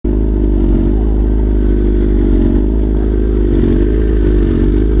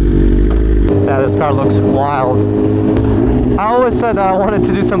this car looks wild. I always said that I wanted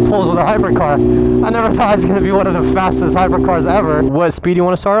to do some pulls with a hypercar. I never thought it was going to be one of the fastest hypercars ever. What speed you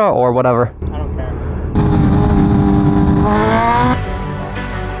want to start at, or whatever? I don't care.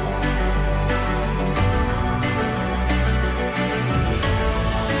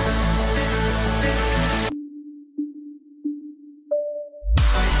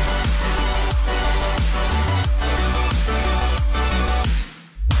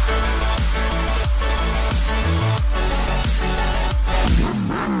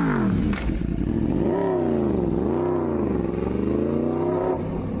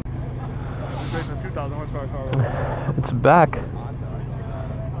 It's back.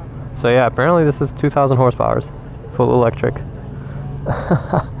 So yeah, apparently this is 2,000 horsepower, full electric.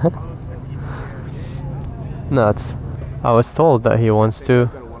 Nuts. I was told that he wants to.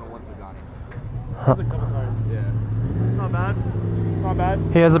 Huh. Not bad. Not bad.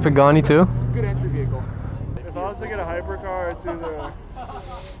 He has a Pagani too. Good entry vehicle. If I was to get a hypercar, it's either.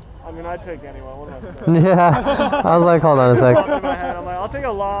 I mean, I'd take anyone. What am I saying? Yeah. I was like, hold on a sec. In my head, I'm like, I'll take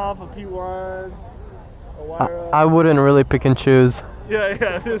a Loft, a P1. I wouldn't really pick and choose.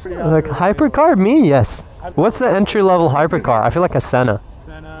 Yeah. Like hypercar, me, yes. What's the entry level hypercar? I feel like a Senna.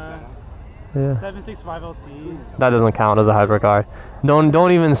 Yeah. 765 LT. That doesn't count as a hypercar.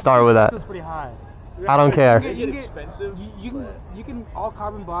 Don't even start with that. That's pretty high. I don't care. You can get expensive. You can all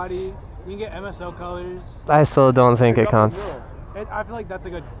carbon body. You can get MSO colors. I still don't think it counts. I feel like that's a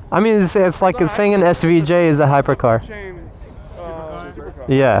good. I mean, it's like it's saying an SVJ is a hypercar. Supercar.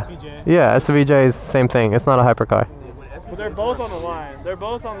 Yeah. SVJ. Yeah, SVJ is the same thing. It's not a hypercar. But they're both on the line. They're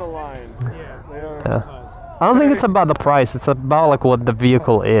both on the line. Yeah. They are. Yeah. I don't think it's about the price. It's about like what the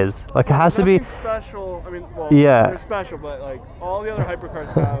vehicle is. Like it has to be special. I mean, well, yeah. They're special, but like all the other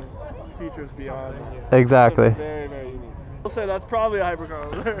hypercars have features beyond. Exactly. Very, very unique. I'll say that's probably a hypercar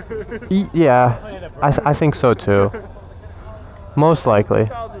over there. Yeah, I think so too. Most likely.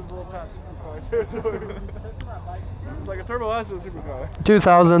 It's like a Turbo S is a supercar.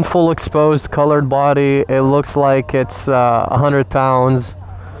 2000 full exposed colored body. It looks like it's 100 pounds.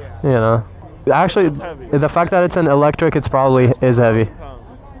 You know. Actually, the fact that it's an electric, it's probably is heavy. It's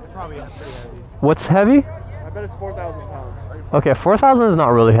probably pretty heavy. What's heavy? I bet it's 4,000 pounds. Okay, 4,000 is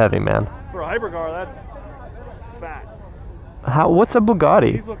not really heavy, man. For a hypercar, that's fat. What's a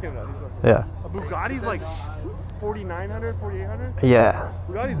Bugatti? He's looking at it. Yeah. A Bugatti's like 4,900, 4,800? Yeah.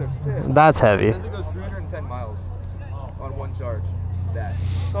 Bugattis are thick. That's heavy. It says it goes 310 miles on one charge.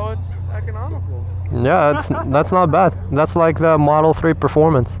 So it's economical. Yeah, that's not bad. That's like the Model 3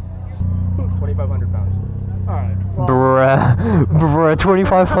 Performance. 2,500 pounds. Alright. Well, Bruh,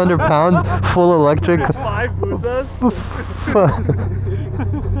 2,500 pounds, full electric. it's 5 Busas.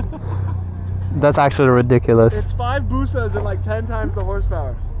 That's actually ridiculous. It's 5 Busas and like 10 times the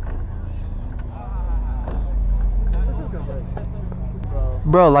horsepower.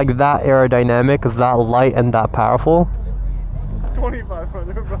 Bro, like that aerodynamic, that light, and that powerful.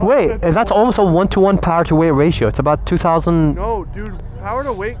 2,500. Bro. Wait, that's almost a 1-to-1 power to weight ratio. It's about 2,000 No, dude, power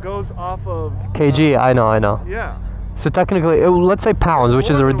to weight goes off of kg. I know. Yeah. So technically, let's say pounds, which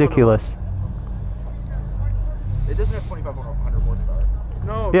is ridiculous. It doesn't have 2,500 horsepower.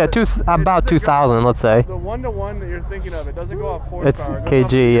 No. Yeah, about 2,000, let's say. The 1-to-1 that you're thinking of, it doesn't go off horsepower. It's it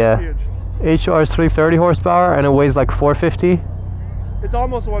goes kg, yeah. kg. HR is 330 horsepower, and it weighs like 450. It's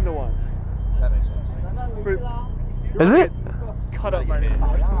almost 1-to-1. That makes sense. Is it? Cut up my name.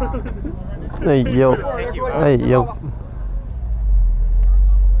 Hey yo. Hey yo.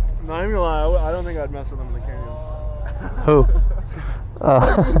 Not even gonna lie, I don't think I'd mess with them in the canyons. Who?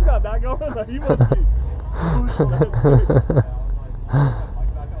 You got that going? Like, you must be.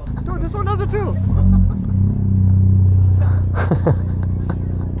 Dude, this one does it too.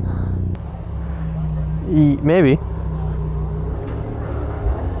 Maybe.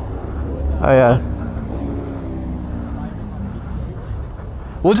 Oh yeah.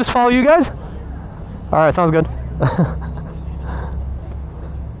 We'll just follow you guys? Alright, sounds good.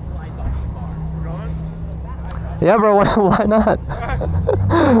 Yeah, bro, why not?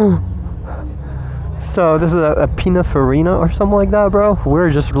 So, this is a Pininfarina or something like that, bro? We were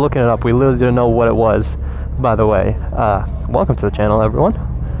just looking it up. We literally didn't know what it was, by the way. Welcome to the channel, everyone.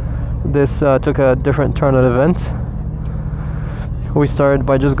 This took a different turn of events. We started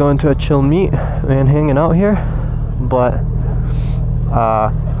by just going to a chill meet and hanging out here, but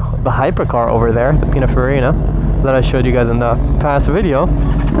the hypercar over there, the Pininfarina, that I showed you guys in the past video,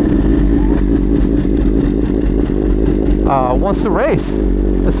 wants to race.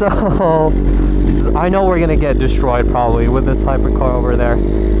 So I know we're gonna get destroyed probably with this hypercar over there,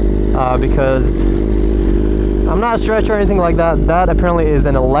 because I'm not a stretch or anything like that. That apparently is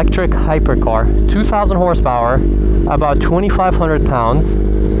an electric hypercar, 2,000 horsepower, about 2,500 pounds,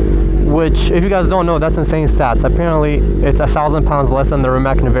 which, if you guys don't know, that's insane stats. Apparently, it's 1,000 pounds less than the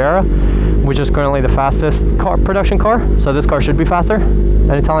Rimac Nevera, which is currently the fastest production car. So this car should be faster,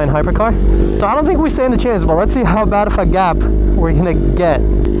 an Italian hypercar. So I don't think we stand a chance, but let's see how bad of a gap we're gonna get.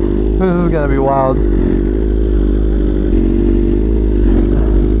 This is gonna be wild.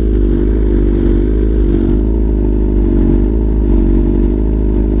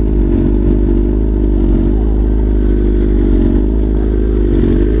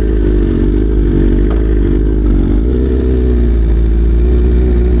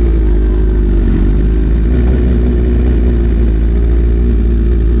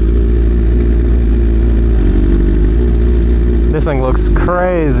 This thing looks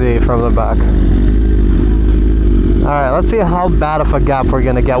crazy from the back. Alright, let's see how bad of a gap we're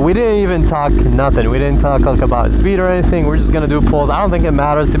gonna get. We didn't even talk nothing. We didn't talk like about speed or anything. We're just gonna do pulls. I don't think it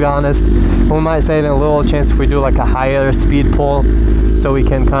matters, to be honest. We might say a little chance if we do like a higher speed pull, so we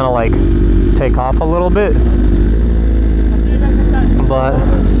can kind of like take off a little bit. But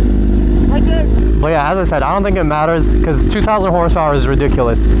yeah, as I said, I don't think it matters because 2,000 horsepower is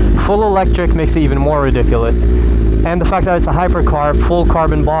ridiculous. Full electric makes it even more ridiculous. And the fact that it's a hypercar, full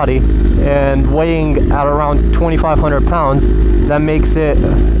carbon body, and weighing at around 2,500 pounds, that makes it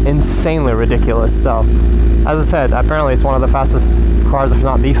insanely ridiculous. So, as I said, apparently it's one of the fastest cars, if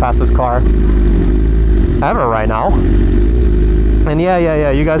not the fastest car ever right now. And yeah,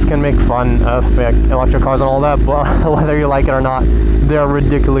 you guys can make fun of electric cars and all that, but whether you like it or not, they're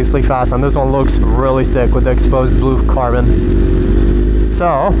ridiculously fast. And this one looks really sick with the exposed blue carbon.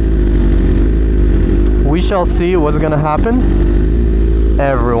 So, we shall see what's gonna happen.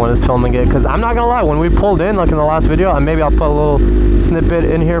 Everyone is filming it because I'm not gonna lie, when we pulled in, like in the last video, and maybe I'll put a little snippet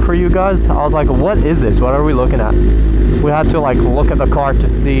in here for you guys, I was like, what is this? What are we looking at? We had to like look at the car to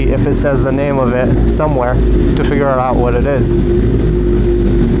see if it says the name of it somewhere to figure out what it is.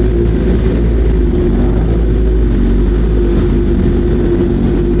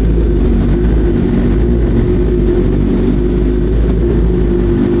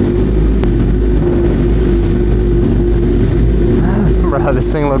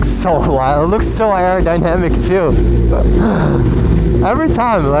 This thing looks so wild. It looks so aerodynamic too. Every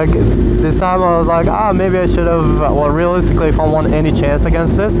time, like this time I was like, maybe I should have, well, realistically, if I want any chance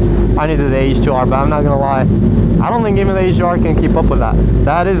against this, I needed the H2R, but I'm not gonna lie, I don't think even the H2R can keep up with that.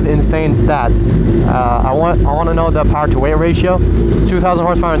 That is insane stats. I want to know the power to weight ratio. 2,000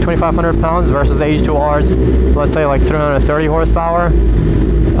 horsepower and 2,500 pounds versus the H2R's, let's say like 330 horsepower,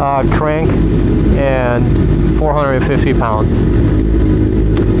 crank, and 450 pounds.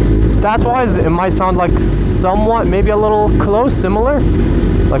 Stats wise, it might sound like somewhat, maybe a little close, similar,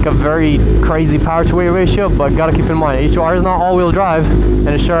 like a very crazy power to weight ratio, but gotta keep in mind, H2R is not all-wheel drive, and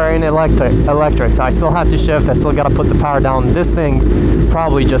it sure ain't electric, so I still have to shift, I still gotta put the power down. This thing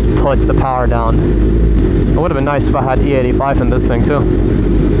probably just puts the power down. It would have been nice if I had E85 in this thing too.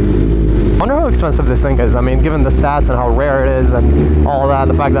 I wonder how expensive this thing is. I mean, given the stats and how rare it is and all that,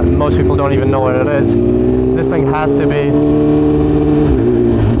 the fact that most people don't even know what it is, this thing has to be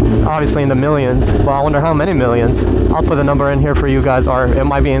obviously in the millions, but I wonder how many millions. I'll put the number in here for you guys, or it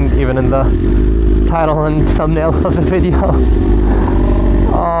might be even in the title and thumbnail of the video.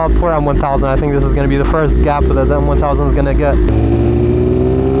 Oh, poor M1000. I think this is going to be the first gap that the M1000 is going to get.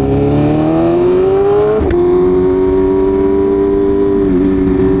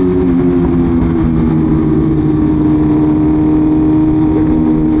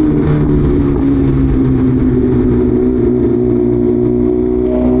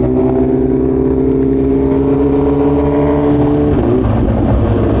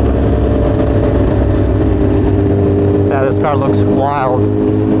 This car looks wild.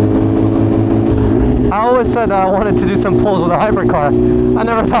 I always said that I wanted to do some pulls with a hypercar. I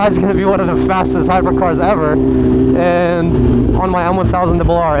never thought it was going to be one of the fastest hypercars ever. And on my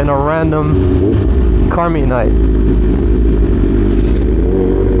M1000RR in a random car meet night.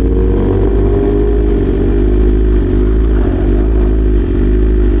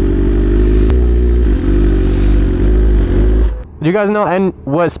 Do you guys know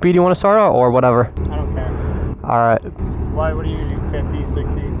what speed you want to start at or whatever? I don't care. Alright. Why, what do you do, 50,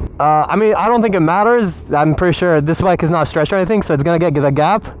 60? I mean, I don't think it matters. I'm pretty sure this bike is not stretched or anything, so it's going to get the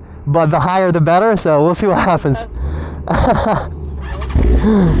gap. But the higher the better, so we'll see what happens.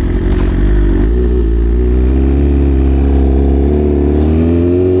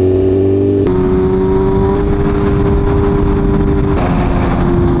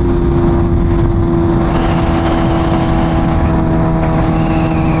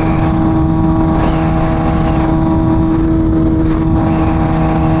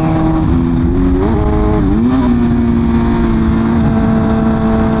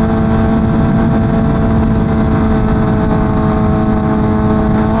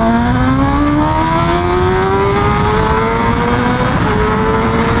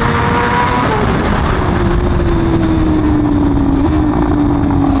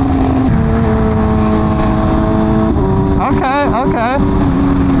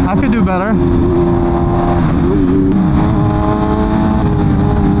 I could do better.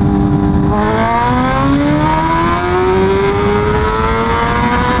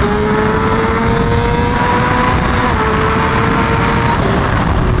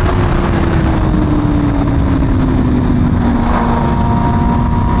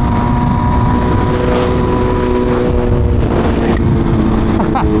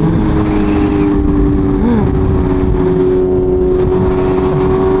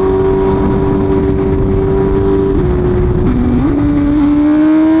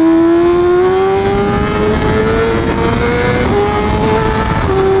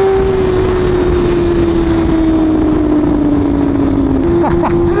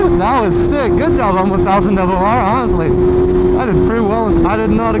 That was sick. Good job on 1000 RR, honestly. I did pretty well. I did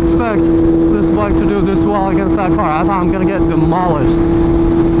not expect this bike to do this well against that car. I thought I'm gonna get demolished.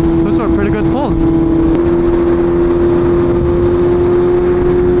 Those were pretty good pulls.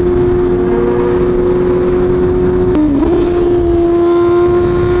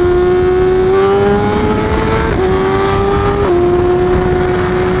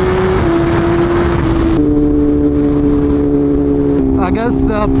 I guess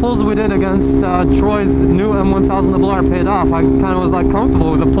the pulls we did against Troy's new M1000 RR paid off. I kind of was like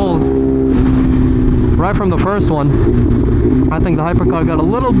comfortable with the pulls right from the first one. I think the Hypercar got a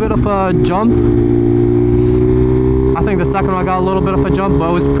little bit of a jump. I think the second one got a little bit of a jump, but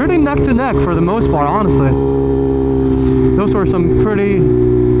it was pretty neck to neck for the most part, honestly. Those were some pretty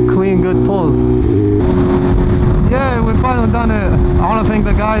clean, good pulls. Yeah, we finally done it. I want to thank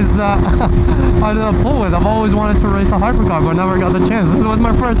the guys that I did a pull with. I've always wanted to race a Hypercar, but never got the chance. This was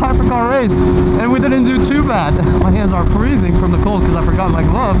my first Hypercar race, and we didn't do too bad. My hands are freezing from the cold because I forgot my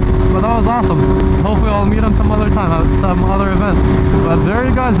gloves, but that was awesome. Hopefully I'll meet them some other time at some other event. But there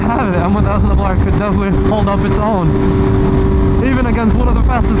you guys have it. M1000 RR could definitely hold up its own, even against one of the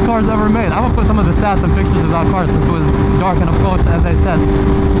fastest cars ever made. I'm gonna put some of the stats and pictures of that car since it was dark, and of course, as I said,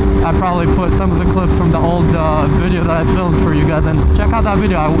 I probably put some of the clips from the old video that I filmed for you guys, and check out that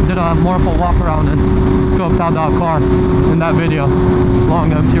video. I did a more of a walk around and scoped out that car in that video.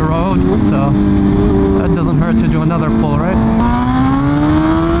 Long empty road, so that doesn't hurt to do another pull, right?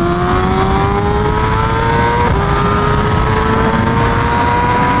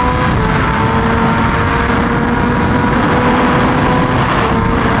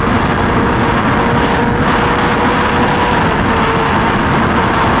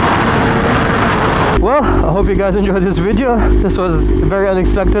 Well, I hope you guys enjoyed this video. This was very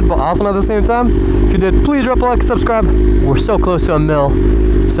unexpected but awesome at the same time. If you did, please drop a like, subscribe. We're so close to 1 mil,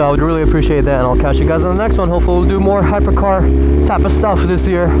 so I would really appreciate that, and I'll catch you guys on the next one. Hopefully we'll do more Hypercar type of stuff this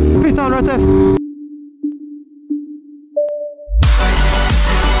year. Peace out, ride safe.